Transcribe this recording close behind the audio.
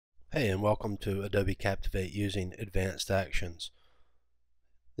Hey, and welcome to Adobe Captivate using advanced actions.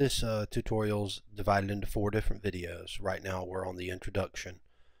 This tutorial's divided into 4 different videos. Right now we're on the introduction.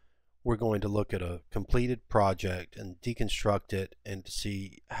 We're going to look at a completed project and deconstruct it and to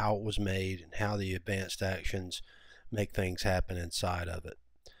see how it was made and how the advanced actions make things happen inside of it.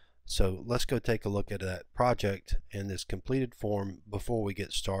 So let's go take a look at that project in this completed form before we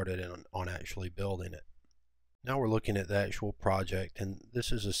get started on actually building it. Now we're looking at the actual project, and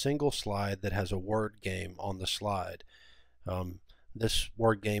this is a single slide that has a word game on the slide. This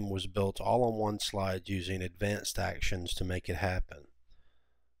word game was built all on one slide using advanced actions to make it happen.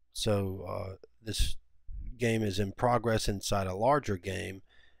 So this game is in progress inside a larger game,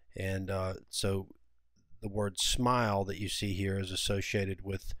 and so the word smile that you see here is associated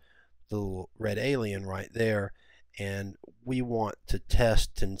with the little red alien right there, and we want to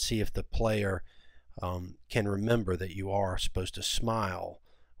test and see if the player can remember that you are supposed to smile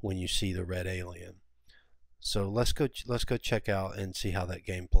when you see the red alien. So let's go check out and see how that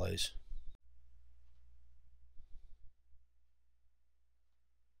game plays.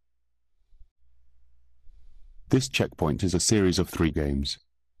 This checkpoint is a series of 3 games.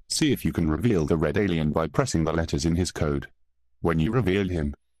 See if you can reveal the red alien by pressing the letters in his code. When you reveal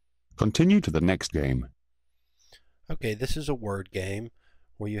him, continue to the next game. Okay, this is a word game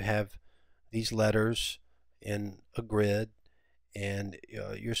where you have these letters in a grid, and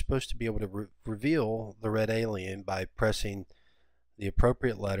you're supposed to be able to reveal the red alien by pressing the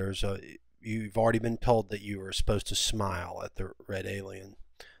appropriate letters. You've already been told that you are supposed to smile at the red alien.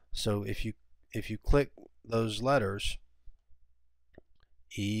 So if you click those letters,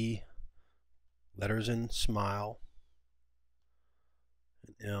 E, letters in smile,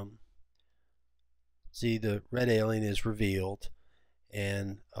 and M, see the red alien is revealed,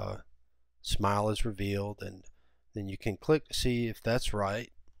 and smile is revealed, and then you can click to see if that's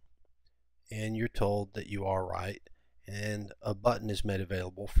right, and you're told that you are right, and a button is made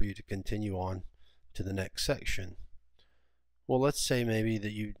available for you to continue on to the next section. Well, let's say maybe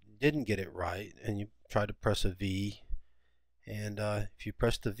that you didn't get it right and you try to press a V, and if you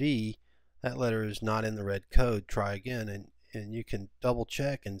press the V, that letter is not in the red code. Try again, and you can double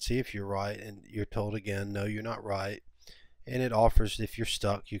check and see if you're right, and you're told again, no, you're not right. And it offers, if you're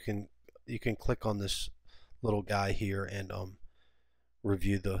stuck, you can click on this little guy here and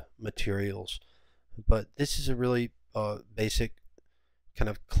review the materials. But this is a really basic kind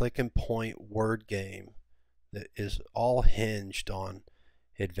of click and point word game that is all hinged on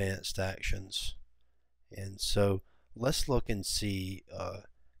advanced actions. And so let's look and see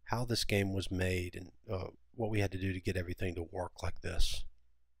how this game was made and what we had to do to get everything to work like this.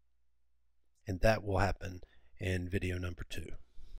 And that will happen in video number 2.